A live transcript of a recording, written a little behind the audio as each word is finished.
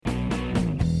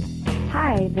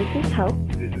Hi, this is Hope.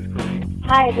 This is Chris.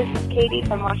 Hi, this is Katie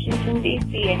from Washington,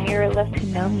 D.C., and you're listening to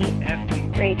No Meat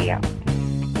Athlete Radio.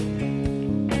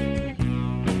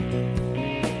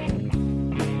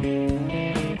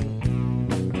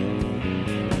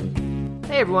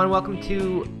 Hey everyone, welcome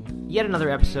to yet another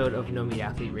episode of No Meat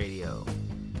Athlete Radio.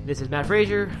 This is Matt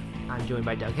Frazier. I'm joined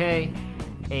by Doug Hay.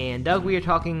 And Doug, we are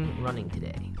talking running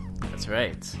today. That's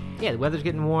right. Yeah, the weather's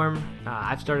getting warm.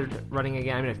 I've started running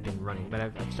again. I mean, I've been running, but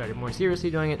I've started more seriously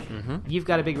doing it. Mm-hmm. You've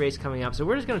got a big race coming up, so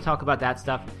we're just going to talk about that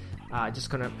stuff, just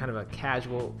kind of a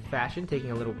casual fashion, taking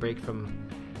a little break from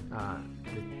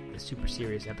the super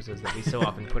serious episodes that we so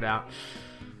often put out,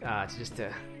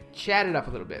 to chat it up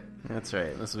a little bit. That's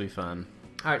right. This will be fun.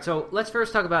 All right, so let's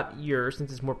first talk about yours,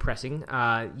 since it's more pressing.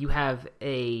 You have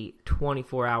a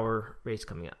 24-hour race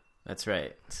coming up. That's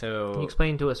right. So can you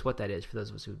explain to us what that is for those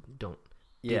of us who don't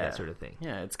do that sort of thing?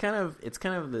 Yeah, it's kind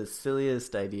of the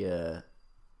silliest idea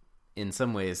in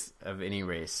some ways of any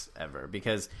race ever,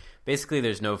 because basically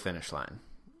there's no finish line.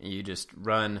 You just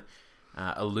run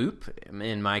a loop.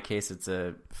 In my case, it's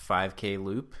a 5K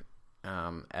loop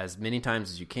as many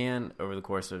times as you can over the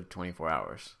course of 24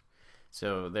 hours.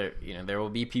 So there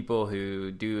will be people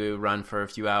who do run for a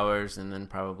few hours and then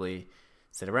probably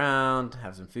sit around,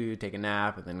 have some food, take a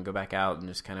nap, and then go back out and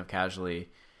just kind of casually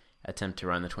attempt to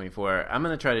run the 24. I'm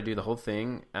going to try to do the whole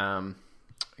thing,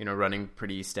 running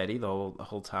pretty steady the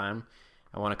whole time.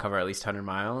 I want to cover at least 100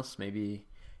 miles, maybe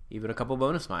even a couple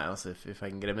bonus miles if I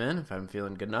can get them in, if I'm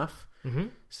feeling good enough. Mm-hmm.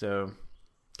 So,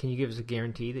 can you give us a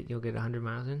guarantee that you'll get 100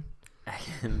 miles in? I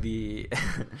can be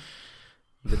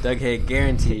the Doug Hay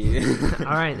guarantee. All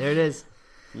right, there it is.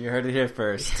 You heard it here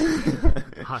first.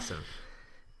 Awesome.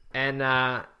 And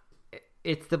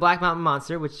it's the Black Mountain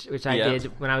Monster, which I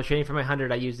did when I was training for my 100.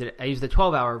 I used the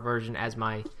 12-hour version as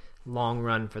my long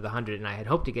run for the 100, and I had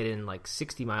hoped to get in like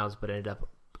 60 miles, but ended up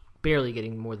barely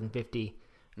getting more than 50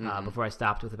 before I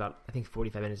stopped with about, I think,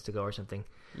 45 minutes to go or something.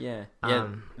 Yeah.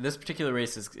 This particular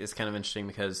race is kind of interesting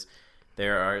because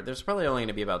there's probably only going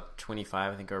to be about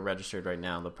 25, I think, are registered right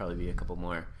now. There'll probably be a couple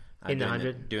more. In the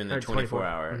 100? Doing the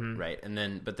 24-hour, mm-hmm. Right.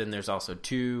 But then there's also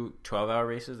two 12-hour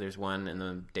races. There's one in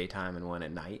the daytime and one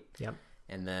at night. Yep.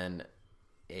 And then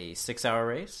a 6-hour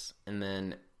race. And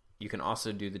then you can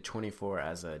also do the 24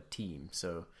 as a team,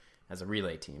 so as a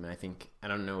relay team. And I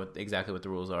don't know exactly what the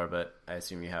rules are, but I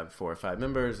assume you have 4 or 5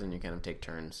 members and you kind of take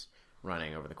turns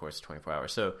running over the course of 24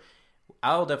 hours. So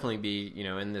I'll definitely be,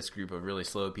 in this group of really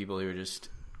slow people who are just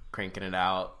cranking it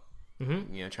out,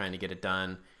 mm-hmm. Trying to get it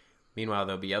done. Meanwhile,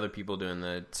 there'll be other people doing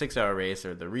the 6-hour race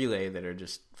or the relay that are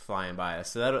just flying by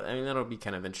us. So that'll be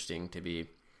kind of interesting to be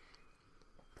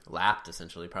lapped,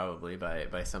 essentially, probably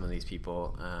by some of these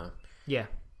people.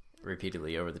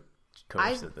 Repeatedly over the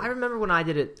course of the... I remember when I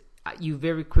did it, you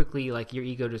very quickly, your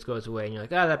ego just goes away, and you're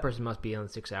like, that person must be on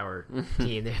the 6-hour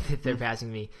team if they're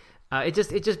passing me. It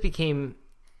just became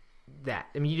that.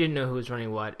 I mean, you didn't know who was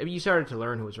running what. I mean, you started to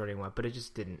learn who was running what, but it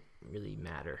just didn't really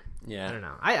matter. Yeah. I don't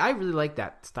know. I really like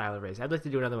that style of race. I'd like to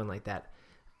do another one like that.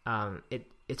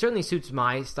 It certainly suits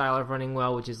my style of running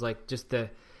well, which is just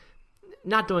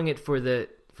not doing it for the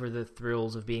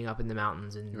thrills of being up in the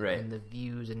mountains and the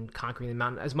views and conquering the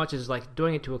mountain, as much as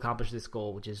doing it to accomplish this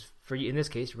goal, which is, for you in this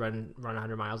case, run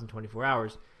 100 miles in 24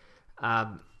 hours.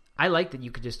 I like that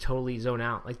you could just totally zone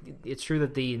out. It's true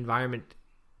that the environment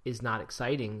is not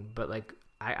exciting, but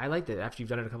I like that after you've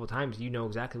done it a couple of times, you know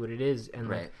exactly what it is.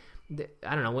 And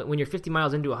I don't know, when you're 50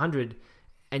 miles into 100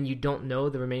 and you don't know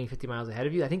the remaining 50 miles ahead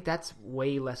of you, I think that's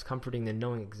way less comforting than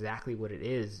knowing exactly what it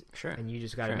is. Sure. And you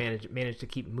just got to manage to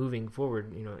keep moving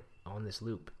forward, on this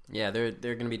loop. Yeah, there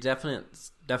are going to be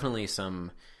definitely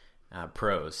some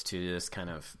pros to this kind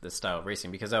of this style of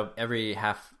racing, because every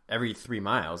 3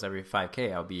 miles, every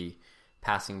 5K, I'll be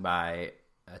passing by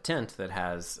a tent that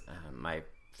has my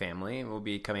family will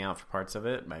be coming out for parts of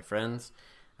it, my friends.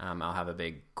 I'll have a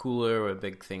big cooler with a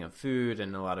big thing of food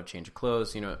and a lot of change of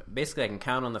clothes. Basically I can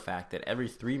count on the fact that every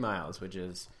 3 miles, which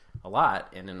is a lot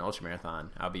in an ultramarathon,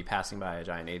 I'll be passing by a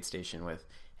giant aid station with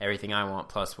everything I want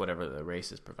plus whatever the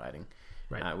race is providing,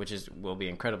 which will be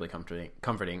incredibly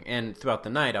comforting. And throughout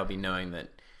the night, I'll be knowing that,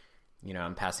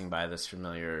 I'm passing by this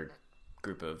familiar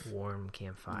group of warm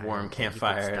campfire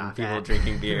and people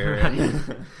drinking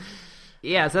beer.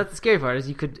 Yeah, so that's the scary part, is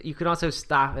you could also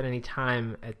stop at any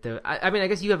time at the... I mean, I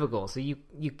guess you have a goal, so you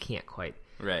can't quite.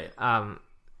 Right.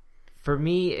 For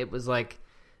me, it was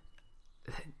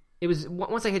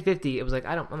once I hit 50, it was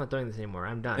I'm not doing this anymore.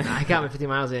 I'm done. I got my 50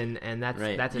 miles in, and that's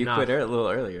enough. You quit a little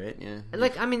early, right? Yeah.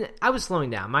 I was slowing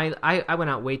down. I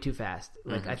went out way too fast.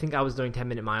 I think I was doing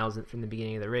 10-minute miles from the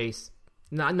beginning of the race.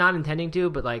 Not intending to,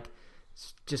 but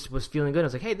just was feeling good. I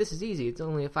was like, hey, this is easy. It's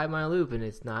only a 5-mile loop, and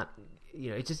it's not.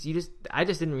 I just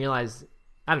didn't realize.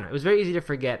 I don't know. It was very easy to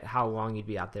forget how long you'd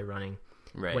be out there running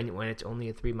when it's only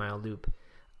a 3-mile loop.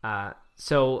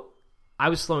 So I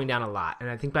was slowing down a lot, and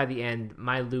I think by the end,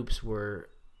 my loops were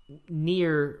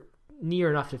near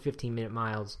enough to 15-minute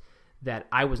miles that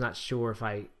I was not sure if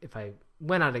I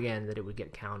went out again that it would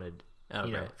get counted.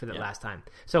 For the last time.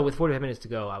 So with 45 minutes to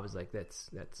go, I was like, that's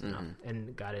enough,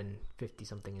 and got in 50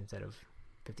 something instead of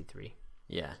 53.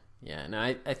 Yeah. No,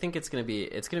 I think it's gonna be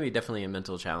definitely a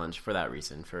mental challenge for that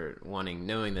reason, for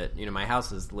knowing that my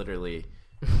house is literally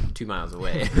 2 miles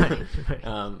away.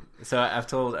 Right. So I've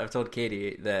told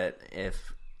Katie that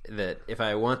if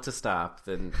I want to stop,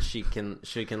 then she can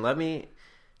let me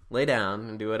lay down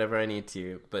and do whatever I need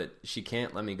to, but she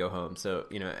can't let me go home. So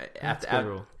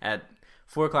at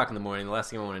 4 o'clock in the morning, the last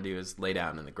thing I want to do is lay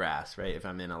down in the grass, right? If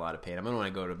I'm in a lot of pain, I'm going to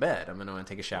want to go to bed. I'm going to want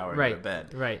to take a shower and go to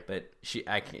bed. Right. But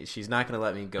she's not going to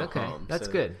let me go home. That's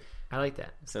good. I like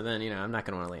that. So then, I'm not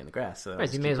going to want to lay in the grass. So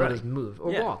you may as well just move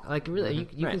or walk. Like, really,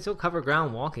 you can still cover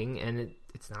ground walking, and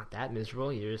it's not that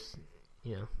miserable. You're just,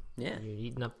 you're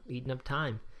eating up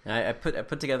time. I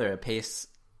put together a pace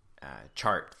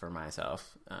chart for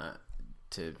myself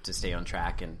to stay on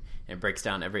track, and it breaks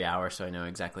down every hour, so I know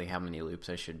exactly how many loops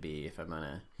I should be if I'm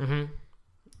gonna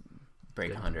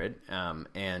break 100.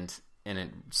 And it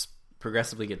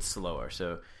progressively gets slower.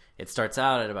 So it starts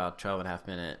out at about 12.5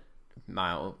 minute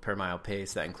per mile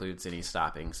pace. That includes any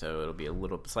stopping, so it'll be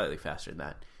slightly faster than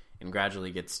that, and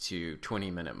gradually gets to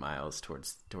 20-minute miles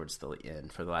towards the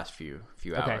end for the last few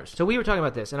hours. So we were talking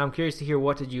about this, and I'm curious to hear,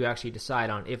 what did you actually decide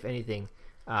on, if anything,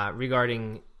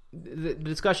 regarding the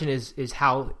discussion is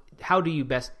how do you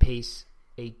best pace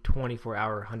a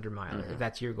 24-hour 100-miler, if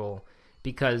that's your goal?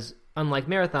 Because unlike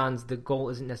marathons, the goal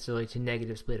isn't necessarily to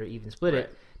negative split or even split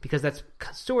it, because that's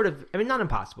sort of, not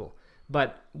impossible,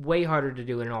 but way harder to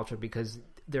do in an ultra, because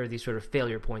there are these sort of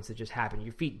failure points that just happen.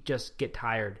 Your feet just get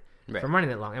tired from running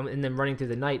that long, and then running through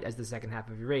the night as the second half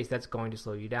of your race, that's going to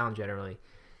slow you down generally.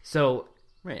 So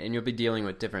and you'll be dealing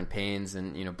with different pains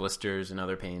and blisters and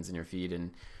other pains in your feet,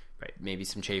 and maybe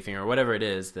some chafing or whatever it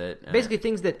is that basically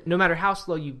things that no matter how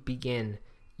slow you begin,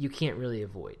 you can't really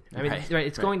avoid.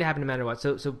 It's going to happen no matter what.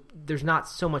 So there's not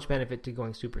so much benefit to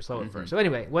going super slow at first. So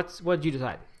anyway, what did you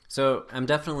decide? So I'm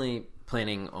definitely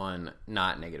planning on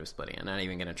not negative splitting. I'm not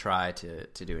even going to try to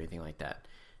do anything like that.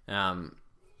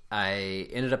 I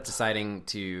ended up deciding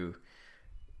to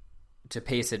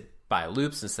pace it by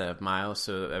loops instead of miles.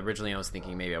 So originally I was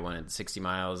thinking maybe I wanted 60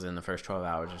 miles in the first 12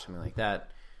 hours or something like that.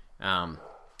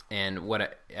 And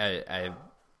what I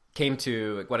came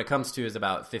to, what it comes to is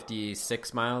about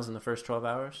 56 miles in the first 12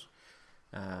 hours.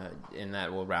 And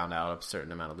that will round out a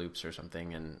certain amount of loops or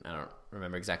something. And I don't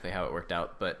remember exactly how it worked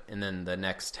out. And then the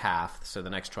next half, so the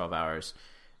next 12 hours,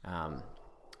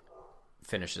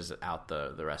 finishes out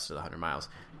the rest of the 100 miles.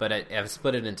 But I've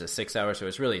split it into 6 hours, so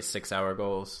it's really 6-hour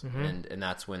goals. And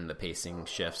that's when the pacing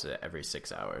shifts at every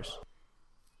 6 hours.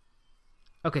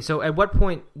 Okay, so at what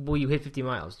point will you hit 50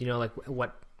 miles? Do you know,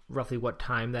 roughly what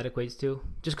time that equates to?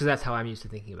 Just because that's how I'm used to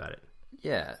thinking about it.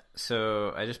 Yeah,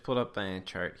 so I just pulled up my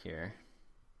chart here.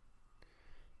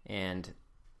 And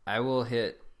I will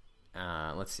hit,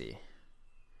 let's see.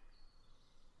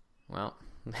 Well,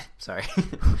 sorry.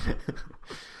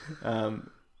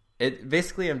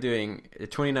 Basically I'm doing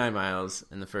 29 miles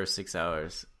in the first 6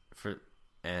 hours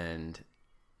and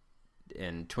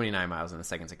 29 miles in the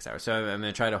second 6 hours. So I'm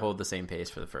going to try to hold the same pace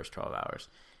for the first 12 hours.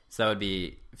 So that would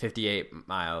be 58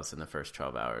 miles in the first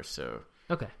 12 hours. So,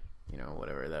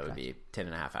 whatever, that would be 10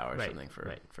 and a half hours something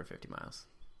for 50 miles.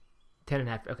 10 and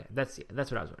a half. Okay. That's what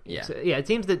I was wondering. Yeah. So, it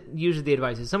seems that usually the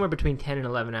advice is somewhere between 10 and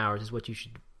 11 hours is what you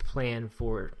should plan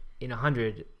for in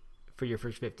 100 for your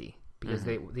first 50. Because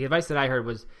the advice that I heard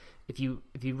was if you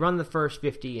run the first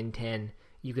 50 in 10,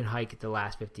 you can hike the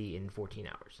last 50 in 14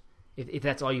 hours. If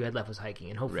that's all you had left was hiking,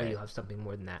 and hopefully you'll have something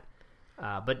more than that.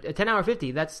 But a 10-hour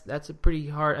 50, that's a pretty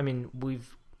hard. I mean,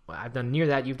 I've done near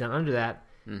that, you've done under that,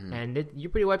 and you're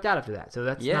pretty wiped out after that. So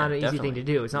that's not an easy thing to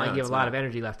do. It's not like you have a lot of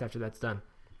energy left after that's done.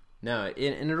 No,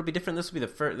 and it'll be different. This will be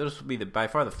the first. This will be by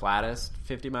far the flattest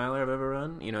 50 miler I've ever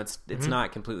run. It's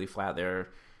not completely flat. There are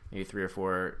maybe 3 or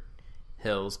 4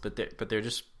 hills, but they're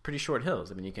just pretty short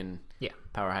hills. I mean, you can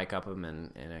power hike up them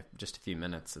in just a few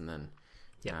minutes, and then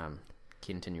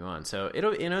continue on. So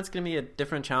it's going to be a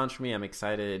different challenge for me. I'm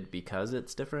excited because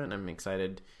it's different. I'm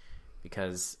excited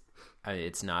because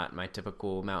it's not my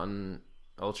typical mountain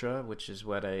ultra, which is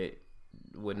what I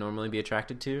would normally be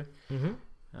attracted to.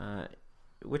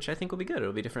 Which I think will be good.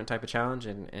 It'll be a different type of challenge,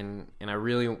 and I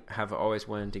really have always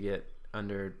wanted to get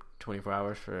under 24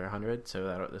 hours for 100.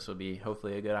 So this will be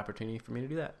hopefully a good opportunity for me to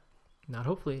do that. Not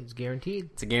hopefully, it's guaranteed.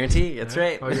 It's a guarantee. That's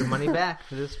right. Or your money back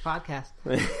for this podcast.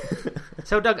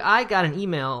 So, Doug, I got an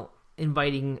email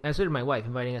I said to my wife,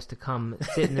 inviting us to come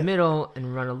sit in the middle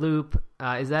and run a loop.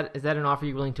 Is that an offer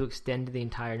you're willing to extend to the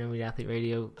entire No Meat Athlete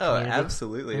Radio community? Oh,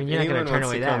 absolutely. I mean, you're not going to turn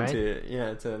away that,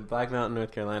 right? To Black Mountain,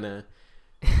 North Carolina,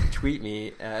 tweet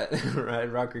me at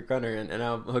Rock Creek Runner, and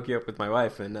I'll hook you up with my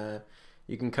wife, and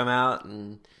you can come out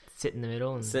and sit in the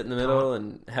middle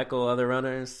and heckle other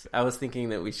runners. I was thinking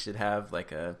that we should have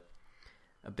like a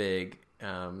big.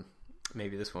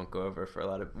 Maybe this won't go over for a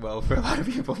lot of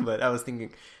people, but I was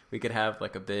thinking we could have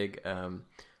like a big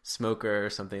smoker or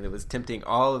something that was tempting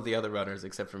all of the other runners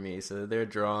except for me, so they're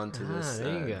drawn to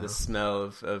the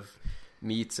smell of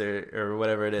meats or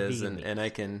whatever it is, and I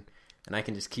can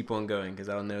just keep on going because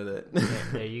I'll know that.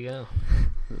 There you go.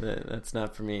 That's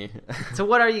not for me. So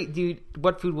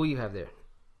what food will you have there?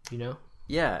 Do you know?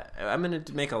 Yeah, I'm gonna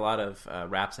make a lot of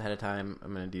wraps ahead of time.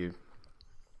 I'm gonna do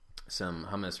some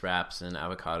hummus wraps and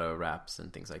avocado wraps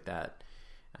and things like that.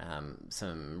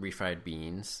 Some refried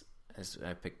beans as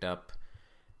I picked up.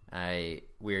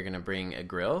 We're going to bring a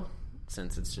grill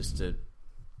since it's just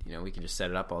we can just set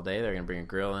it up all day. They're going to bring a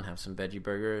grill and have some veggie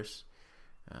burgers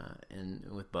and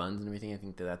with buns and everything. I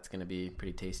think that's going to be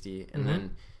pretty tasty. And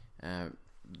then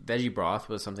veggie broth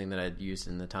was something that I'd used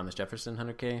in the Thomas Jefferson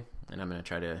 100K, and I'm going to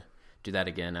try to do that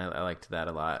again. I liked that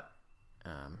a lot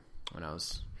when I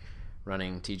was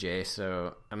running TJ,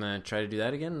 so I'm going to try to do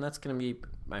that again, and that's going to be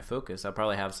my focus. I'll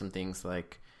probably have some things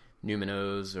like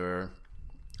Numinos or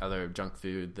other junk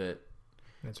food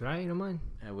that's right, you don't mind.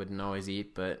 I wouldn't always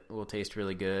eat, but will taste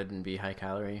really good and be high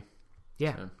calorie.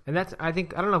 Yeah, so. And I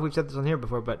don't know if we've said this on here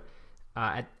before, but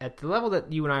at the level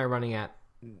that you and I are running at,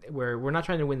 where we're not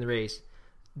trying to win the race,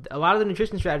 a lot of the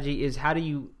nutrition strategy is how do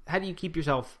you keep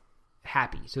yourself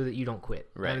happy so that you don't quit.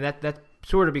 Right. And that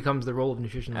sort of becomes the role of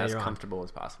nutrition later on. As comfortable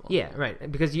as possible. Yeah,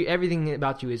 right. Because everything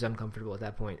about you is uncomfortable at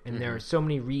that point. And there are so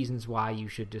many reasons why you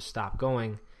should just stop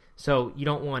going. So you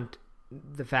don't want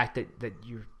the fact that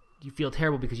you feel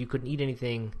terrible because you couldn't eat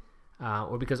anything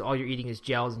or because all you're eating is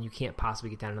gels and you can't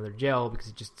possibly get down another gel because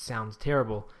it just sounds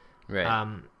terrible.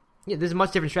 Right. There's a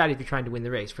much different strategy if you're trying to win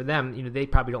the race. For them, they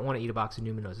probably don't want to eat a box of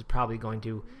Numinos. It's probably going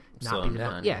to not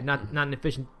be not an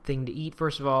efficient thing to eat,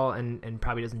 first of all, and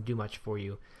probably doesn't do much for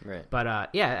you. Right. But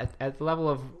at the level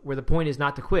of where the point is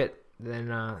not to quit,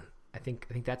 then I think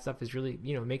that stuff is really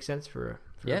makes sense for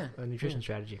a nutrition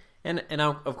strategy. And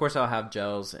of course I'll have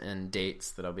gels and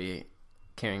dates that I'll be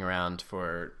carrying around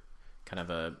for kind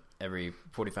of every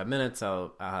 45 minutes.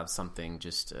 I'll have something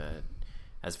just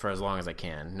for as long as I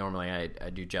can. Normally I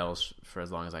do gels for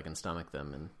as long as I can stomach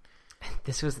them. And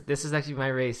this is actually my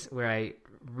race where I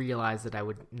realized that I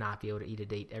would not be able to eat a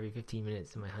date every 15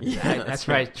 minutes in my 100. Yeah, that's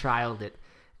where I trialed it.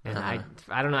 And I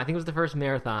don't know, I think it was the first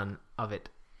marathon of it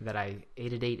that I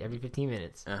ate a date every 15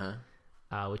 minutes,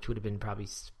 which would have been probably,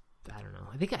 I don't know.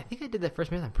 I think I did that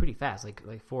first marathon pretty fast, like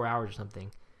 4 hours or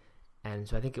something. And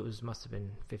so I think must have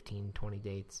been 15, 20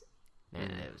 dates.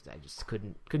 And I just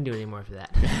couldn't do any more after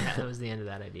that. That was the end of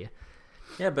that idea.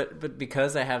 Yeah, but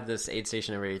because I have this aid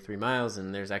station every 3 miles,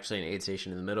 and there's actually an aid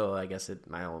station in the middle, I guess at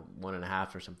mile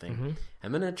 1.5 or something,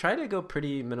 I'm going to try to go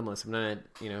pretty minimalist. I'm going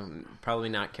to, probably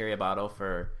not carry a bottle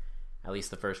for at least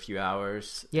the first few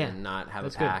hours and not have a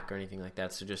pack or anything like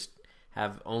that. So just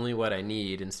have only what I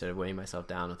need instead of weighing myself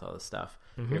down with all this stuff.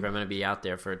 If I'm going to be out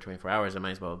there for 24 hours, I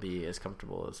might as well be as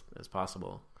comfortable as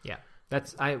possible. Yeah.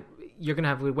 You're gonna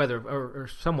have good weather or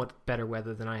somewhat better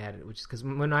weather than I had it, which is because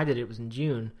when I did it was in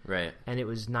June, right? And it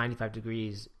was 95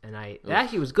 degrees, and it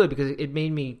actually was good because it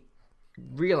made me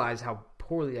realize how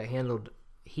poorly I handled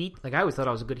heat. Like I always thought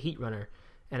I was a good heat runner,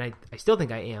 and I still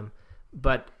think I am,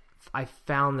 but I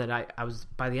found that I was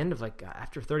by the end of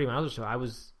after 30 miles or so, I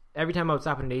was every time I would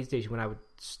stop at an aid station when I would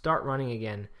start running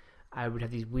again, I would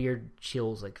have these weird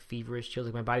chills, like feverish chills.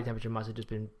 Like my body temperature must have just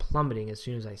been plummeting as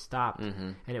soon as I stopped.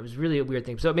 And it was really a weird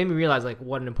thing. So it made me realize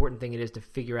what an important thing it is to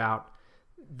figure out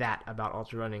that about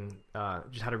ultra running,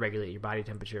 just how to regulate your body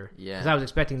temperature. Yeah. Because I was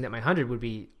expecting that my 100 would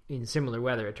be in similar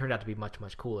weather. It turned out to be much,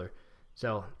 much cooler.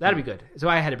 So that'd be good. So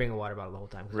I had to bring a water bottle the whole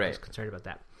time because I was concerned about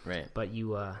that. Right. But you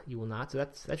will not. So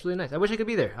that's really nice. I wish I could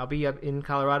be there. I'll be up in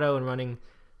Colorado and running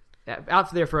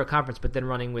out there for a conference, but then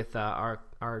running with our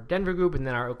Denver group and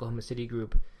then our Oklahoma City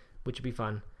group, which would be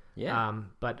fun. Yeah.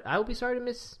 But I will be sorry to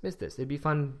miss this. It'd be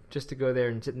fun just to go there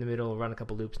and sit in the middle, run a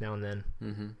couple loops now and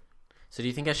then. So do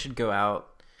you think I should go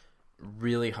out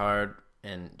really hard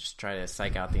and just try to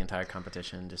psych out the entire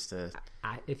competition just to...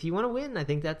 If you want to win, I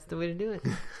think that's the way to do it.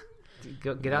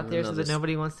 Get out there so that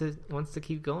nobody wants to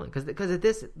keep going. Because at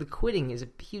this, the quitting is a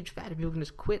huge factor. People can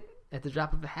just quit at the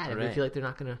drop of a hat if they feel like they're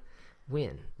not going to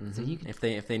win. Mm-hmm. So you can, if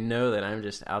they know that I'm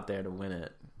just out there to win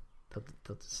it,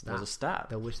 they'll just stop.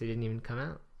 They'll wish they didn't even come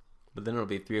out. But then it'll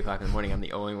be 3:00 in the morning. I'm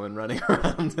the only one running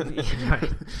around. Right.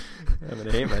 I'm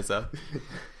gonna hate myself.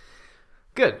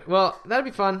 Good. Well, that'd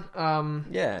be fun.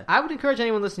 Yeah. I would encourage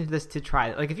anyone listening to this to try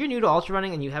it. Like, if you're new to ultra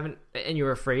running and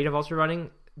you're afraid of ultra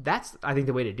running, that's, I think,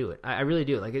 the way to do it. I really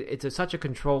do. Like, it's such a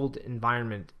controlled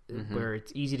environment where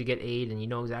it's easy to get aid and you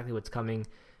know exactly what's coming,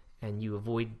 and you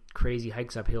avoid crazy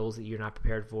hikes up hills that you're not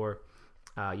prepared for.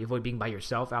 You avoid being by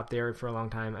yourself out there for a long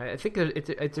time. I think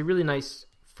it's a really nice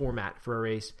format for a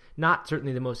race. Not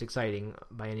certainly the most exciting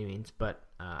by any means, but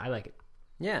I like it.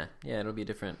 Yeah, it'll be a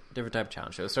different type of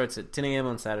challenge. So it starts at 10 a.m.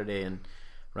 on Saturday and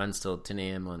runs till 10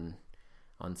 a.m.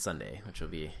 on Sunday, which will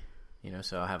be,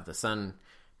 so I'll have the sun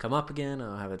come up again,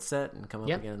 I'll have it set and come up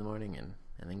again in the morning, and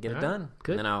then get it done.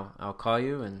 Good. And then I'll call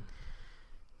you and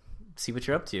see what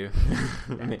you're up to.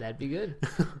 That'd be good.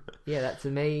 Yeah, that's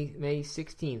May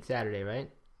 16th, Saturday, right?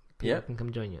 People can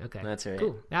come join you. Okay, that's right.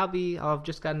 Cool. I've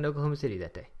just gotten to Oklahoma City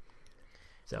that day,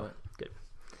 so good.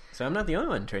 So I'm not the only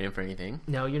one training for anything.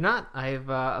 No, you're not. I've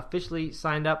officially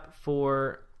signed up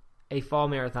for a fall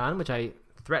marathon, which I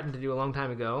threatened to do a long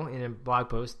time ago in a blog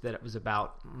post that it was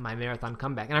about my marathon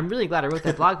comeback. And I'm really glad I wrote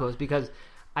that blog post because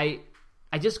I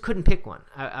just couldn't pick one.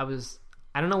 I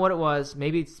don't know what it was.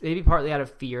 Maybe partly out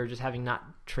of fear, just having not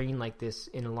trained like this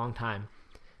in a long time.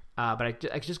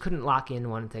 But I just couldn't lock in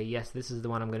one and say, yes, this is the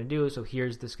one I'm going to do. So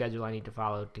here's the schedule I need to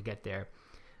follow to get there.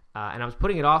 And I was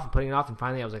putting it off, and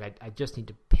finally I was like, I just need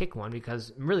to pick one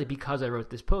because I wrote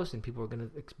this post and people were going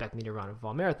to expect me to run a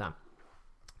fall marathon.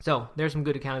 So there's some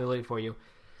good accountability for you.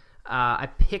 I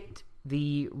picked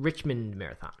the Richmond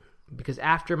Marathon because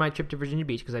after my trip to Virginia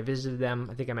Beach, because I visited them,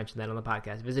 I think I mentioned that on the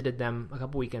podcast, visited them a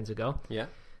couple weekends ago. Yeah.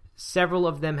 Several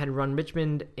of them had run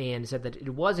Richmond and said that it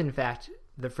was in fact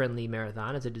the friendly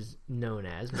marathon, as it is known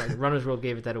as. Like, Runner's World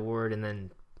gave it that award, and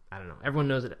then I don't know. Everyone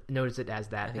noticed it as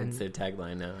that. I think it's their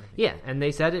tagline now. Yeah, and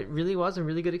they said it really was a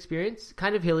really good experience.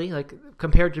 Kind of hilly, like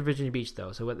compared to Virginia Beach,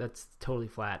 though. So that's totally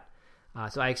flat.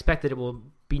 So I expect that it will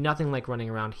be nothing like running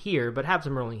around here, but have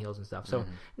some rolling hills and stuff. So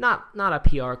not a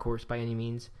PR course by any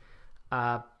means.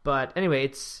 But anyway,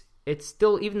 it's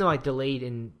still, even though I delayed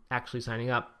in actually signing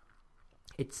up,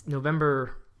 it's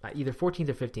November either 14th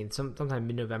or 15th, sometime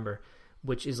mid-November,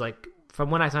 which is like, from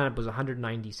when I signed up, was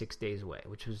 196 days away,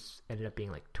 which ended up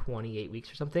being like 28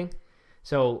 weeks or something.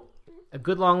 So a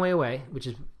good long way away, which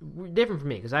is different for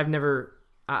me because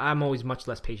I'm always much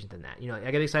less patient than that.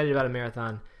 I get excited about a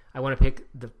marathon. I want to pick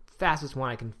the fastest one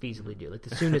I can feasibly do, like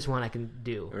the soonest one I can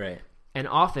do. Right. And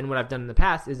often what I've done in the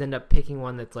past is end up picking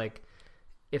one that's like,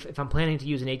 if I'm planning to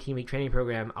use an 18-week training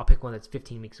program, I'll pick one that's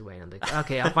 15 weeks away. And I'm like,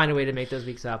 okay, I'll find a way to make those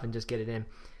weeks up and just get it in.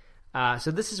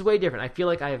 So this is way different. I feel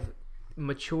like I've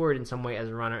matured in some way as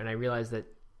a runner, and I realize that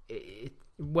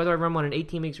whether I run one in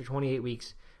 18 weeks or 28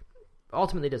 weeks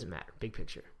ultimately doesn't matter, big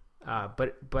picture.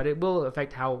 But it will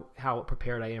affect how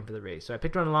prepared I am for the race. So I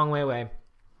picked one a long way away.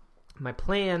 My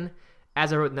plan,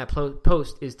 as I wrote in that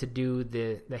post, is to do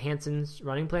the Hanson's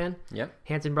running plan. Yep.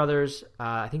 Hanson brothers,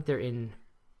 I think they're in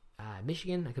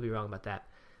Michigan. I could be wrong about that,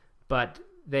 but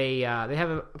they have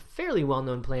a fairly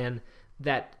well-known plan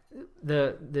that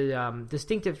the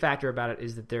distinctive factor about it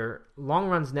is that their long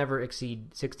runs never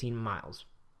exceed 16 miles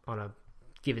on a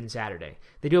given Saturday.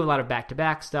 They do have a lot of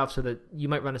back-to-back stuff, so that you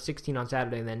might run a 16 on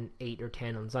Saturday and then 8 or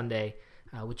 10 on Sunday,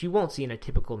 which you won't see in a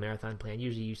typical marathon plan.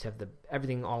 Usually you just have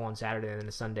everything all on Saturday and then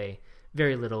a Sunday,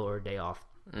 very little or a day off.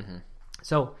 Mm-hmm.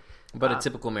 So, but a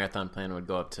typical marathon plan would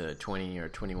go up to 20 or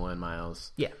 21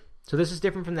 miles. Yeah. So this is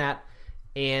different from that,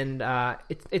 and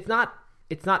it's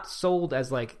not sold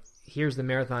as like, here's the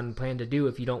marathon plan to do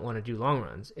if you don't want to do long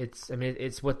runs.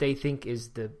 It's what they think is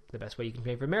the best way you can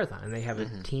train for a marathon, and they have a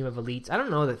team of elites. I don't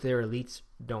know that their elites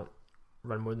don't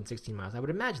run more than 16 miles. I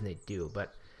would imagine they do,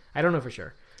 but I don't know for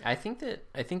sure. I think that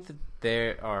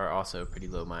there are also pretty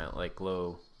low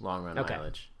long run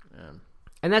mileage.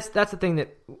 And that's the thing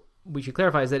that we should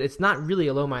clarify, is that it's not really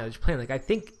a low mileage plan. Like, I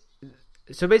think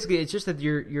so. Basically, it's just that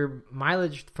your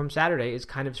mileage from Saturday is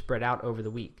kind of spread out over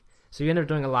the week, so you end up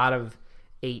doing a lot of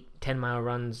 8-10 mile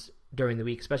runs during the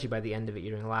week, especially by the end of it.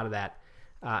 You're doing a lot of that.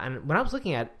 And when I was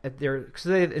looking at their, so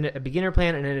they have a beginner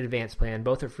plan and an advanced plan.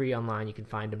 Both are free online. You can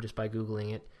find them just by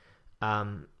Googling it.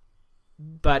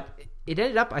 But it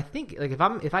ended up, I think, like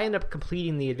if I end up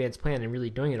completing the advanced plan and really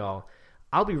doing it all,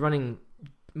 I'll be running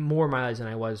more mileage than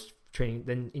I was training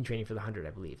for the 100,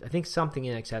 I believe. I think something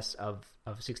in excess of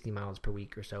 60 miles per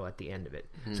week or so at the end of it.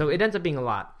 Mm-hmm. So it ends up being a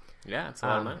lot. Yeah, it's a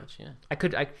lot of mileage. Yeah,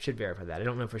 I should verify that. I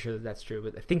don't know for sure that that's true,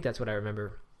 but I think that's what I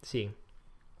remember seeing.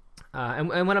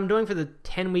 And what I'm doing for the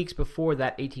 10 weeks before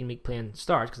that 18-week plan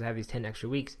starts, because I have these 10 extra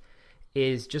weeks,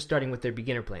 is just starting with their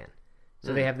beginner plan.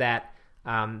 So they have that.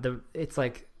 It's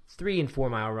like 3 and 4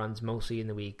 mile runs mostly in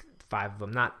the week, 5 of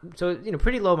them. Not so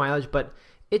pretty low mileage, but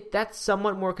that's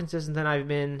somewhat more consistent than I've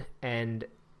been. And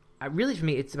really, for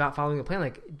me, it's about following a plan.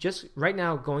 Like just right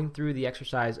now, going through the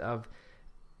exercise of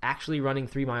actually running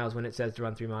 3 miles when it says to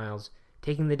run 3 miles,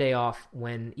 taking the day off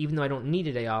when, even though I don't need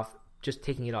a day off, just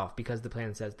taking it off because the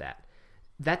plan says that.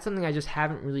 That's something I just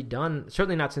haven't really done,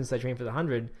 certainly not since I trained for the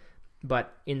 100,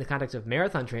 but in the context of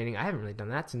marathon training, I haven't really done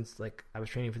that since like I was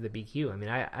training for the BQ. I mean,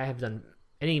 I have done,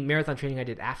 any marathon training I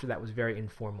did after that was very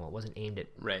informal. It wasn't aimed at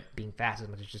being fast as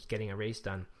much as just getting a race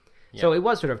done. Yep. So it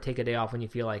was sort of take a day off when you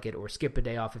feel like it, or skip a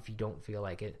day off if you don't feel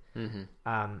like it.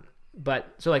 Mm-hmm.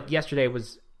 But so like yesterday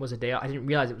was a day off. I didn't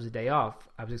realize it was a day off.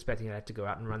 I was expecting I had to go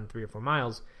out and run 3 or 4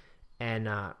 miles. And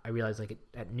I realized like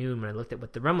at noon when I looked at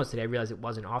what the run was today, I realized it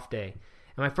was an off day.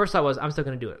 And my first thought was, I'm still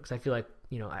going to do it because I feel like,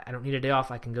 I don't need a day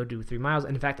off. I can go do 3 miles.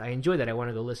 And in fact, I enjoy that. I want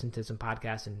to go listen to some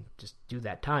podcasts and just do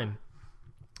that time.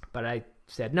 But I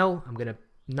said, no, I'm going to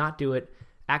not do it,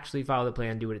 actually follow the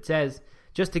plan, do what it says,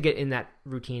 just to get in that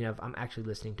routine of I'm actually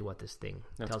listening to what this thing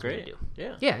tells me to do.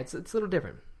 Yeah, it's a little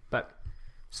different. But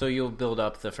so you'll build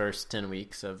up the first 10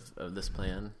 weeks of this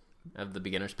plan, of the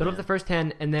beginner's plan? Build up the first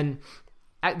 10, and then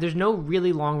there's no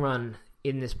really long run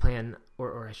in this plan,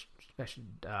 or I should,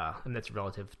 and that's a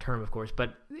relative term, of course,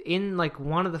 but in like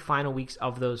one of the final weeks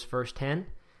of those first 10,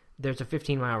 there's a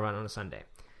 15-mile run on a Sunday.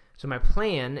 So my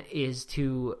plan is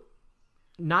to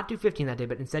not do 15 that day,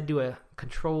 but instead do a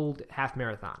controlled half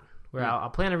marathon, where I'll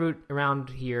plan a route around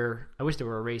here. I wish there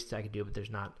were a race I could do, but there's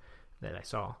not that I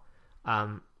saw.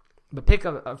 But pick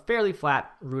a fairly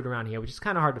flat route around here, which is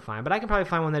kind of hard to find, but I can probably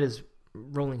find one that is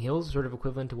rolling hills, sort of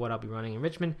equivalent to what I'll be running in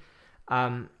Richmond.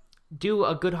 Do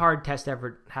a good hard test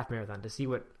effort half marathon to see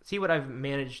what I've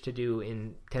managed to do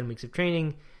in 10 weeks of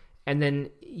training, and then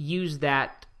use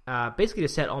that basically to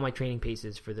set all my training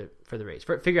paces for the race.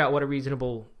 Figure out what a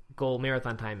reasonable goal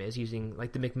marathon time is using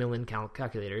like the Macmillan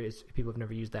calculator. If people have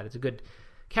never used that, it's a good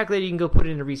calculator. You can go put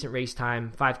in a recent race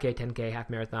time, 5K, 10K, half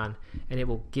marathon, and it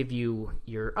will give you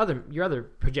your other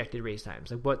projected race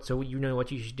times. So you know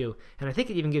what you should do. And I think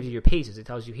it even gives you your paces. It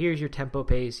tells you here's your tempo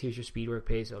pace, here's your speed work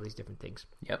pace, all these different things.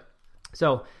 Yep.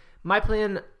 So my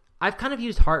plan, I've kind of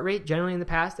used heart rate generally in the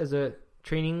past as a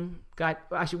training guide.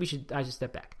 Actually, I should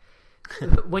step back.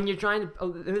 When you're trying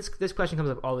to, this question comes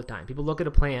up all the time. People look at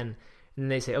a plan and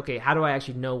they say, okay, how do I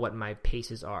actually know what my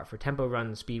paces are for tempo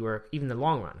run, speed work, even the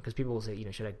long run? Because people will say,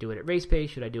 should I do it at race pace?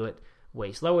 Should I do it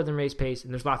way slower than race pace?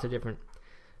 And there's lots of different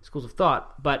schools of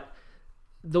thought. But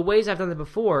the ways I've done that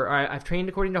before are I've trained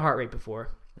according to heart rate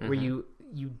before, where you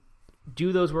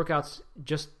do those workouts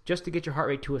just to get your heart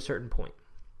rate to a certain point,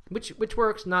 which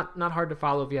works, not hard to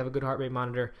follow if you have a good heart rate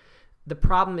monitor. The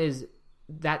problem is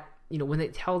that, when they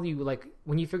tell you, like,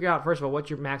 when you figure out, first of all, what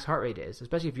your max heart rate is,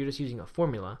 especially if you're just using a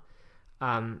formula,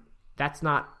 that's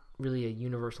not really a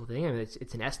universal thing. I mean,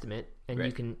 it's an estimate, and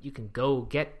right. you can go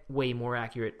get way more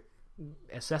accurate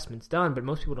assessments done, but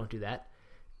most people don't do that.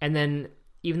 And then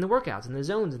even the workouts and the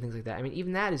zones and things like that. I mean,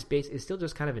 even that is still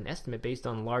just kind of an estimate based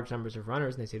on large numbers of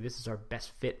runners, and they say this is our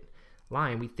best fit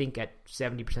line. We think at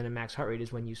 70% of max heart rate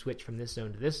is when you switch from this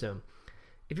zone to this zone.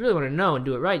 If you really want to know and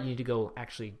do it right, you need to go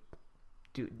actually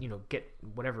get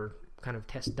whatever kind of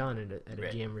test done at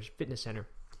a gym or fitness center.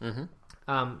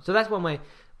 Mm-hmm. So that's one way.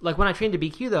 Like when I trained to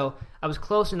BQ, though, I was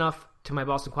close enough to my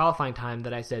Boston qualifying time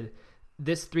that I said,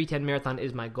 this 3:10 marathon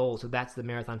is my goal, so that's the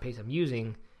marathon pace I'm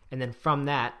using. And then from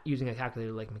that, using a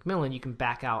calculator like Macmillan, you can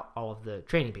back out all of the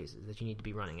training paces that you need to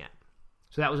be running at.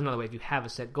 So that was another way if you have a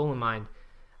set goal in mind.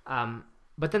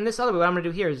 But then this other way, what I'm going to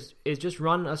do here is just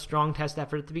run a strong test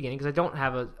effort at the beginning, because I don't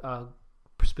have a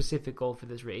specific goal for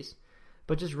this race.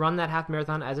 But just run that half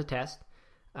marathon as a test,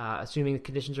 assuming the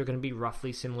conditions are going to be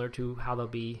roughly similar to how they'll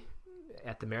be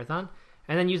at the marathon,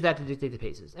 and then use that to dictate the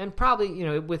paces. And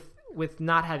probably, with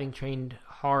not having trained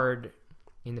hard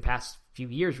in the past few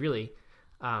years, really,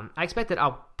 I expect that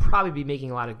I'll probably be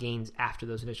making a lot of gains after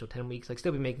those initial 10 weeks. Like,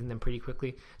 still be making them pretty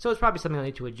quickly. So it's probably something I'll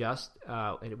need to adjust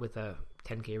with a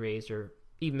 10K race, or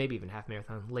maybe even half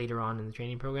marathon later on in the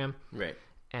training program, right?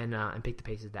 And pick the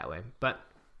paces that way. But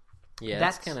yeah,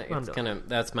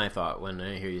 that's my thought when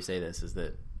I hear you say this, is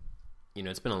that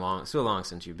it's been so long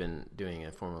since you've been doing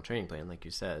a formal training plan, like you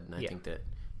said, and I think that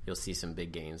you'll see some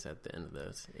big gains at the end of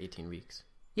those 18 weeks.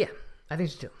 Yeah, I think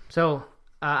so too. So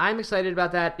I'm excited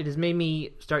about that. It has made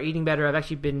me start eating better. I've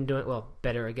actually been doing,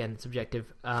 better again,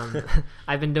 subjective.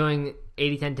 I've been doing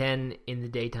 80-10-10 in the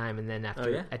daytime, and then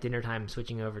after at dinner time,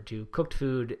 switching over to cooked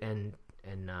food and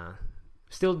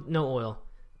still no oil,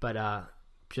 but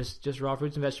just raw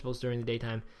fruits and vegetables during the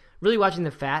daytime. Really watching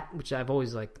the fat, which I've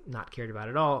always not cared about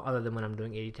at all, other than when I'm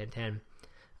doing 80-10-10.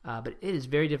 But it is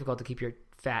very difficult to keep your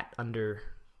fat under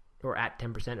or at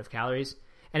 10% of calories.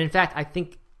 And in fact, I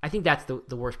think that's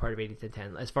the worst part of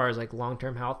 80-10. As far as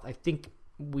long-term health, I think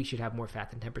we should have more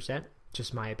fat than 10%.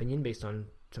 Just my opinion based on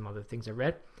some other things I've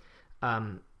read.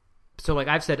 So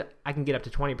I've said, I can get up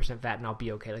to 20% fat and I'll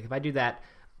be okay. If I do that,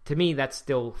 to me, that's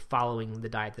still following the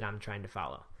diet that I'm trying to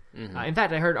follow. Mm-hmm. In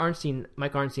fact, I heard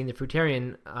Mike Arnstein, the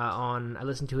fruitarian, I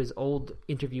listened to his old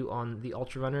interview on the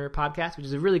Ultra Runner podcast, which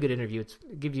is a really good interview.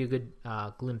 It gives you a good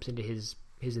glimpse into his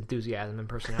enthusiasm and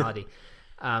personality.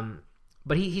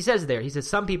 But he says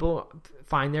some people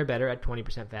find they're better at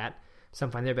 20% fat.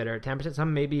 Some find they're better at 10%.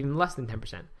 Some maybe even less than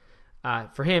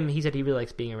 10%. For him, he said he really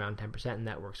likes being around 10%, and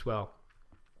that works well.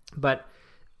 But,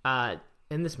 and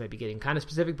this might be getting kind of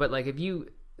specific, but if you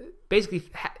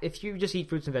just eat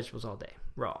fruits and vegetables all day,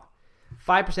 raw,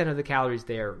 5% of the calories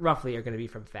there roughly are going to be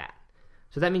from fat.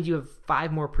 So that means you have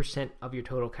 5% more of your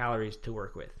total calories to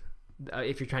work with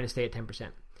if you're trying to stay at 10%.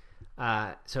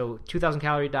 So 2,000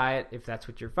 calorie diet, if that's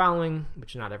what you're following,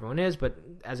 which not everyone is, but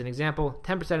as an example,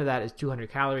 10% of that is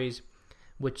 200 calories,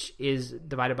 which is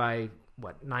divided by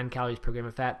 9 calories per gram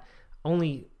of fat,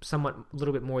 only somewhat a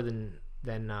little bit more than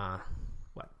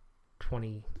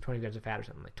 20 grams of fat or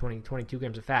something, 22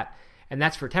 grams of fat. And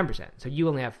that's for 10%. So you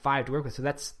only have 5 to work with. So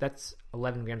that's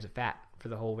 11 grams of fat for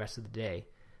the whole rest of the day.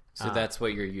 So that's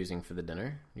what you're using for the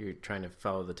dinner? You're trying to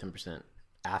follow the 10%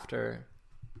 after?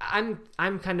 I'm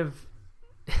kind of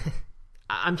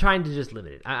I'm trying to just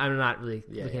limit it. I'm not really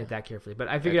looking at that carefully, but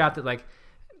I figured out that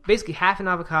basically half an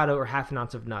avocado or half an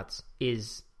ounce of nuts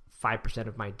is 5%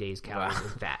 of my day's calories in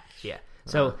fat. Yeah.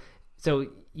 So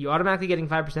you're automatically getting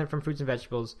 5% from fruits and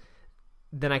vegetables.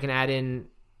 Then I can add in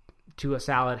to a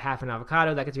salad half an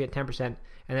avocado. That gets me at 10%. And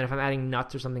then if I'm adding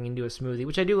nuts or something into a smoothie,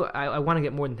 which I do, I want to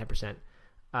get more than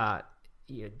 10%.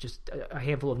 Just a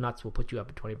handful of nuts will put you up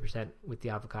at 20% with the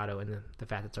avocado and the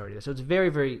fat that's already there. So it's very,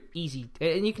 very easy.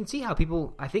 And you can see how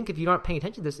people, I think if you're not paying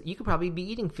attention to this, you could probably be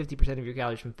eating 50% of your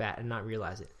calories from fat and not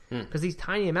realize it. Because these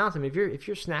tiny amounts, if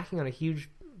you're snacking on a huge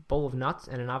bowl of nuts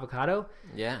and an avocado,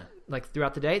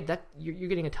 throughout the day, that you're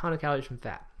getting a ton of calories from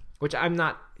fat. Which I'm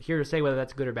not here to say whether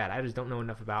that's good or bad. I just don't know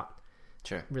enough about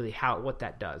really what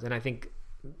that does. And I think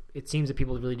it seems that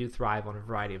people really do thrive on a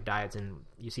variety of diets. And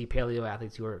you see paleo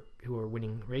athletes who are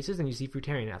winning races, and you see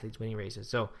fruitarian athletes winning races.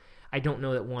 So I don't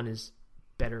know that one is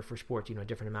better for sports, a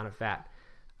different amount of fat.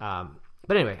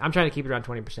 But anyway, I'm trying to keep it around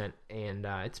 20%, and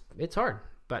it's hard,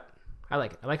 but I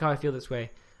like it. I like how I feel this way.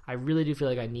 I really do feel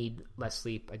like I need less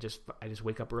sleep. I just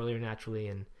wake up earlier naturally,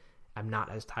 and I'm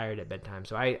not as tired at bedtime.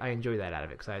 So I enjoy that out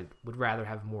of it because I would rather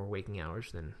have more waking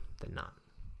hours than not.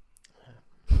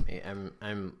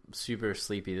 I'm super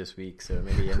sleepy this week, so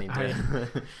maybe I need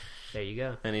to. There you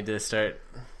go. I need to start.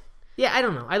 Yeah, I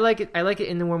don't know. I like it. I like it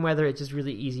in the warm weather. It's just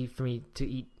really easy for me to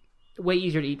eat. Way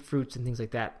easier to eat fruits and things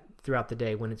like that throughout the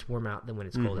day when it's warm out than when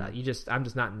it's cold out. I'm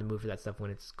just not in the mood for that stuff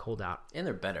when it's cold out. And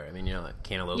they're better. I mean, like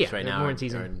cantaloupes right now more in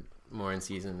season. More in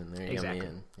season, and they're exactly.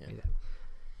 yummy. Exactly.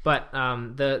 But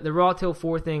the raw till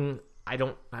 4 thing, I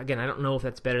don't know if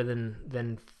that's better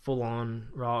than full on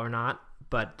raw or not.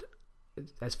 But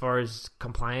as far as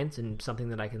compliance and something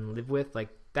that I can live with,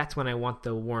 that's when I want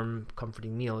the warm,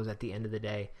 comforting meals at the end of the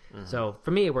day. Mm-hmm. So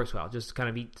for me, it works well. Just kind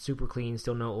of eat super clean,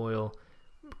 still no oil,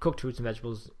 cooked fruits and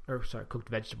vegetables, cooked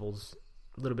vegetables,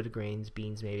 a little bit of grains,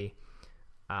 beans maybe.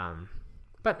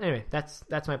 But anyway,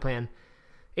 that's my plan.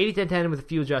 80-10-10 with a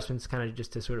few adjustments, kind of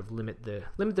just to sort of limit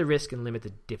the risk and limit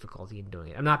the difficulty in doing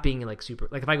it. I'm not being super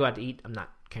if I go out to eat, I'm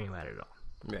not caring about it at all.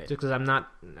 Right. Just because I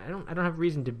don't have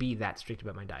reason to be that strict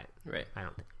about my diet. Right. I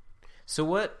don't think. So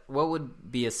what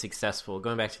would be a successful,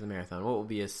 going back to the marathon, what would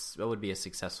be a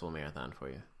successful marathon for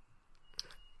you?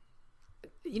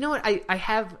 You know what? I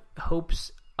have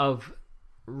hopes of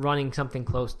running something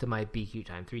close to my BQ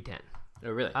time, 3:10.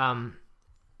 Oh, really?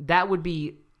 That would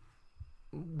be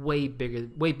way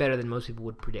better than most people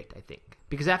would predict, I think.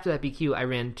 Because after that BQ, I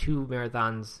ran 2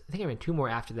 marathons. I think I ran 2 more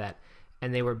after that,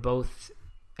 and they were both.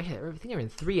 Actually, I think I ran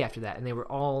 3 after that, and they were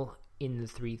all in the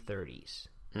 3:30s.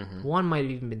 Mm-hmm. One might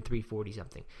have even been 3:40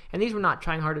 something. And these were not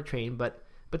trying hard to train, but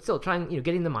still trying,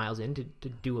 getting the miles in to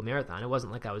do a marathon. It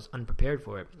wasn't like I was unprepared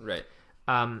for it. Right.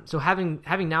 So having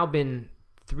now been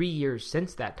 3 years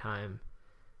since that time,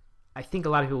 I think a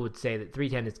lot of people would say that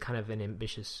 3:10 is kind of an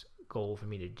ambitious goal for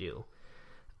me to do.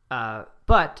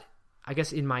 But I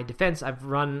guess in my defense, I've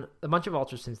run a bunch of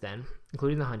ultras since then,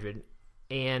 including the 100.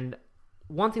 And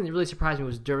one thing that really surprised me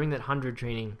was during that 100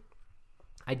 training,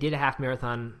 I did a half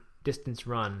marathon distance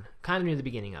run, kind of near the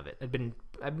beginning of it. I've been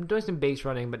doing some base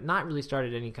running, but not really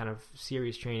started any kind of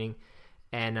serious training.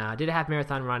 And did a half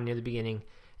marathon run near the beginning,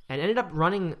 and ended up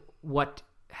running what,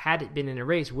 had it been in a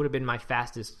race, would have been my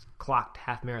fastest clocked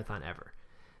half marathon ever.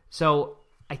 So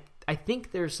I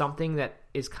think there's something that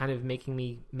is kind of making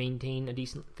me maintain a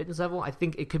decent fitness level. I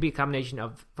think it could be a combination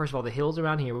of, first of all, the hills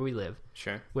around here where we live.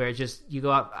 Sure. Where it's just, you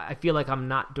go out, I feel like I'm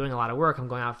not doing a lot of work. I'm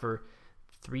going out for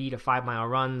 3 to 5 mile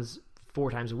runs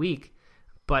 4 times a week,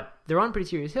 but they're on pretty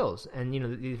serious hills. And,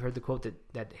 you've heard the quote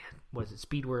that what is it,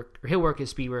 speed work, or hill work is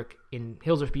speed work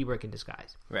hills are speed work in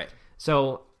disguise. Right.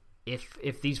 So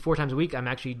if these 4 times a week I'm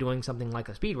actually doing something like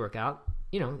a speed workout,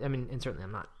 and certainly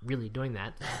I'm not really doing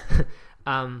that.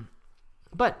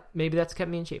 But maybe that's kept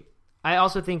me in shape. I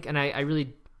also think, and I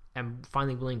really am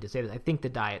finally willing to say this, I think the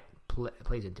diet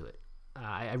plays into it.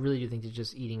 I really do think that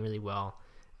just eating really well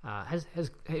has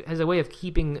a way of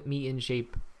keeping me in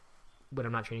shape when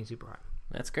I'm not training super hard.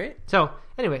 That's great. So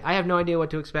anyway, I have no idea what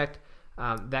to expect.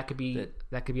 That could be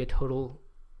a total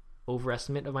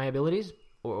overestimate of my abilities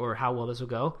or how well this will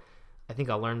go. I think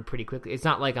I'll learn pretty quickly. It's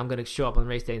not like I'm going to show up on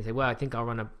race day and say, well, I think I'll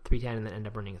run a 310 and then end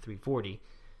up running a 340.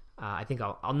 I think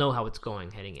I'll know how it's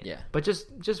going heading in. Yeah. But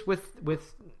just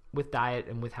with diet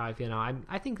and with how I feel now,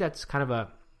 I think that's kind of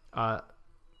a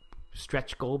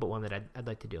stretch goal, but one that I'd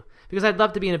like to do, because I'd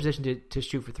love to be in a position to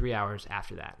shoot for 3 hours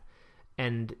after that.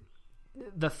 And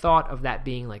the thought of that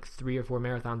being like 3 or 4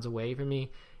 marathons away from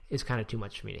me is kind of too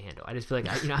much for me to handle. I just feel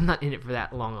like I'm not in it for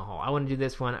that long a haul. I want to do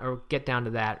this one or get down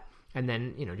to that and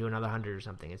then do another 100 or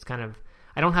something. It's kind of,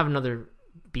 I don't have another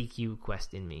BQ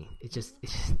quest in me. It's just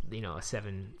a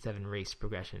 7 race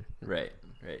progression. Right.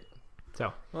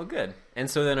 So well, good. And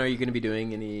so then, are you going to be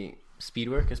doing any speed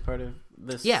work as part of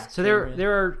this? Yeah. So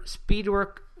there are speed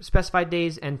work specified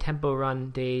days and tempo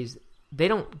run days. They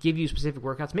don't give you specific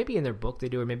workouts. Maybe in their book they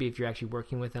do, or maybe if you're actually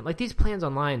working with them. Like, these plans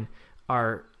online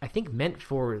are, I think, meant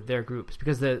for their groups,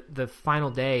 because the final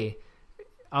day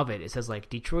of it says like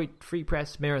Detroit Free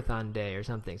Press Marathon Day or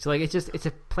something. So like it's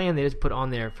a plan they just put on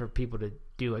there for people to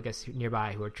do, I guess,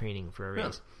 nearby who are training for a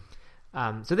race.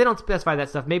 So they don't specify that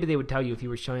stuff. Maybe they would tell you if you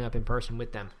were showing up in person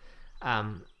with them.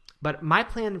 But my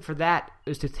plan for that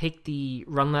is to take the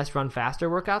Run Less, Run Faster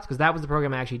workouts, because that was the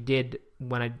program I actually did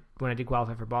when I did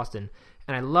qualify for Boston,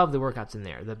 and I love the workouts in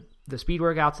there. The speed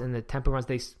workouts and the tempo runs,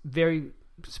 they very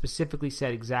specifically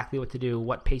said exactly what to do,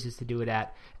 what paces to do it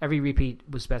at. Every repeat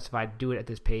was specified, do it at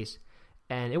this pace,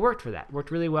 and it worked for that. It worked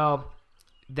really well.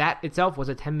 That itself was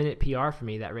a 10-minute PR for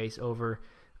me, that race, over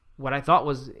what I thought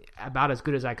was about as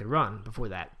good as I could run before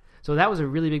that. So that was a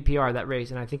really big PR, that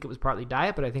race, and I think it was partly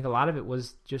diet, but I think a lot of it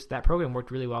was just that program worked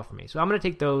really well for me. So I'm going to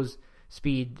take those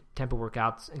speed tempo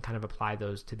workouts and kind of apply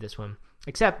those to this one.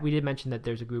 Except we did mention that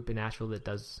there's a group in Nashville that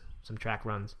does some track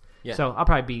runs. Yeah. So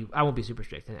I won't be super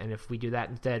strict, and if we do that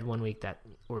instead 1 week,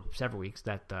 or several weeks,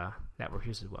 that works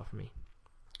just as well for me.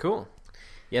 Cool.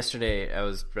 Yesterday I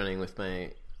was running with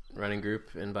my running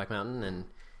group in Black Mountain,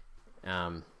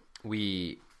 and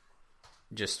we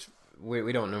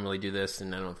don't normally do this,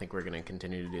 and I don't think we're going to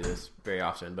continue to do this very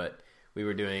often, but we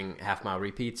were doing half-mile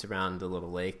repeats around the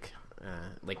little lake,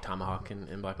 Lake Tomahawk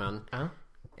in Black Mountain. Uh-huh.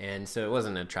 And so it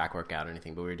wasn't a track workout or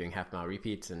anything, but we were doing half-mile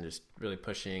repeats and just really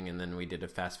pushing, and then we did a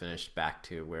fast finish back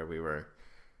to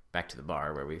the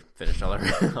bar where we finished all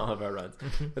of our runs.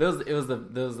 But it was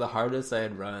the hardest I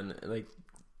had run, like,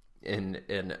 in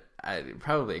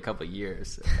probably a couple of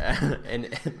years.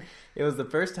 and it was the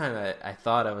first time I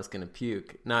thought I was going to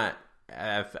puke.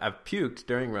 I've puked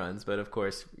during runs, but of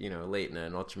course, late in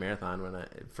an ultra marathon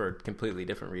for a completely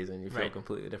different reason, you feel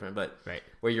completely different. But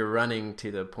where you're running to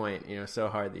the point, so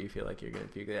hard that you feel like you're going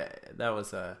to puke, that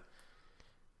was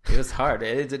it was hard.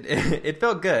 It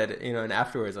felt good, and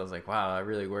afterwards I was like, wow, I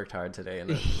really worked hard today, and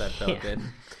that felt good.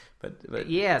 But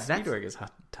yeah, speed work is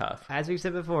tough. As we've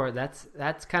said before, that's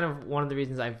kind of one of the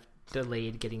reasons I've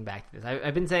delayed getting back to this.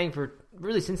 I've been saying for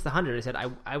really since the 100, I said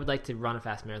I would like to run a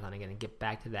fast marathon again and get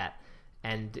back to that.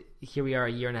 And here we are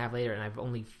a year and a half later, and I've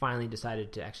only finally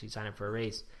decided to actually sign up for a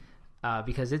race,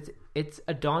 because it's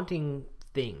a daunting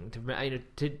thing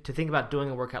to think about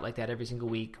doing a workout like that every single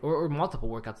week, or multiple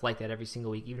workouts like that every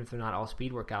single week, even if they're not all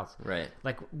speed workouts. Right.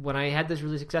 Like when I had this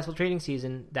really successful training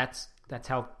season, that's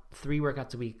how 3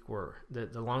 workouts a week were: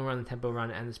 the long run, the tempo run,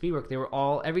 and the speed work. They were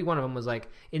all, every one of them was like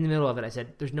in the middle of it. I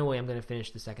said, "There's no way I'm going to finish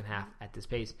the second half at this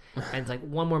pace," and it's like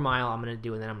 1 more mile I'm going to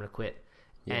do, and then I'm going to quit.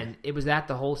 Yeah. And it was that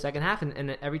the whole second half,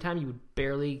 and every time you would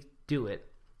barely do it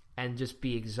and just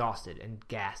be exhausted and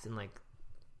gassed and like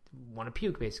want to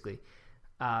puke basically.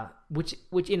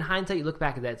 which in hindsight, you look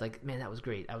back at that, it's like, man, that was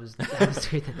great. I was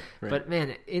great. Right. But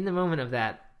man, in the moment of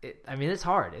that, it's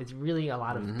hard. It's really a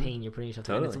lot of pain you're putting yourself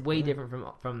through. And it's way different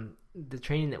from the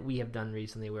training that we have done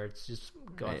recently, where it's just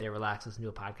go out there, relax, listen to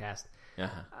a podcast.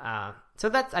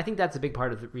 So I think that's a big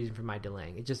part of the reason for my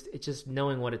delaying. It's just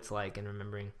knowing what it's like and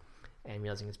remembering and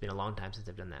realizing it's been a long time since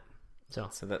I've done that. So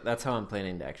that's how I'm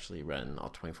planning to actually run all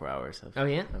 24 hours of,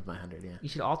 of my 100. Yeah, you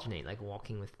should alternate, like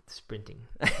walking with sprinting,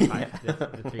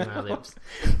 the 3 mile loops.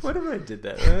 What if I did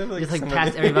that? Just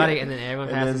pass everybody, and then everyone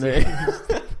passes you.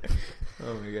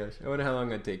 Oh my gosh! I wonder how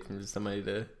long it'd take for somebody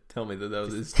to tell me that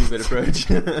was a stupid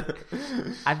approach.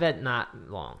 I bet not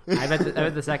long. I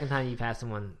bet the second time you pass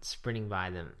someone sprinting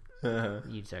by them,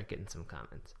 you'd start getting some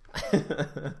comments.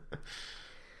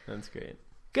 That's great.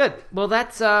 Good. Well,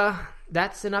 that's an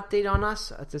update on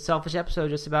us. It's a selfish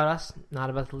episode, just about us, not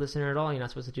about the listener at all. You're not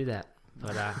supposed to do that.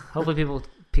 But hopefully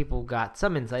people got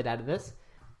some insight out of this,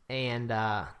 and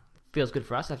feels good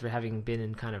for us after having been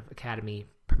in kind of academy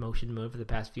promotion mode for the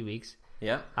past few weeks.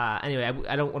 Yeah. Anyway,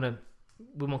 I don't want to.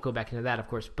 We won't go back into that, of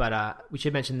course, but we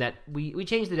should mention that we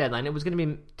changed the deadline. It was going to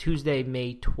be Tuesday,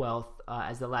 May 12th,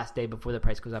 as the last day before the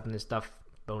price goes up and this stuff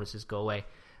bonuses go away.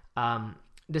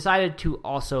 Decided to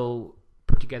also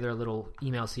put together a little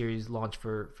email series launch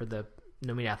for the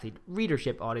No Meat Athlete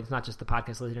readership audience, not just the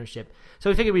podcast listenership. So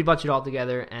we figured we'd bunch it all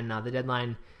together, and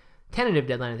the tentative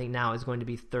deadline, I think now is going to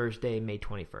be Thursday, May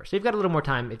 21st. So you've got a little more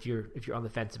time if you're on the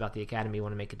fence about the academy, you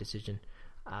want to make a decision.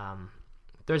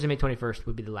 Thursday, May 21st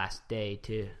would be the last day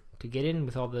to get in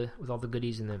with all the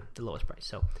goodies and the lowest price.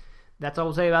 So that's all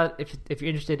we'll say about it. If you're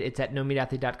interested, it's at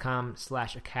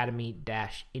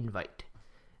nomeatathlete.com/academy-invite.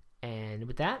 And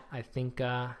with that, I think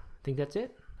that's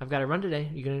it. I've got to run today.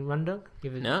 You gonna run, Doug?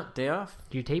 No, day off.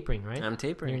 You're tapering, right? I'm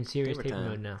tapering. You're in serious taper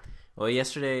mode now. Well,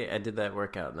 yesterday I did that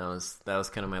workout, and that was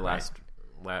kind of my last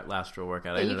real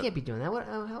workout. Hey, you can't be doing that. What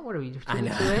are we doing? I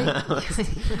know.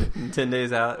 10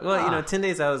 days out. Well, 10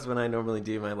 days out is when I normally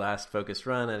do my last focused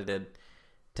run. I did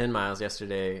 10 miles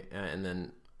yesterday, and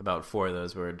then about 4 of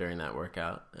those were during that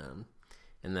workout.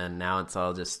 And then now it's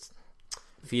all just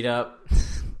feet up.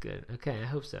 Good. Okay, I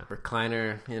hope so.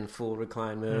 Recliner in full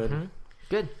recline mode. Mm-hmm.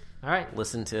 Good. All right.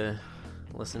 Listen to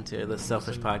the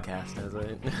Selfish podcast as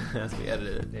we edit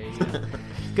it. There you go.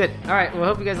 Good. All right. Well, I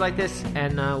hope you guys like this,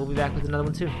 and we'll be back with another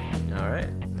one soon. All right.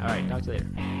 Talk to you later.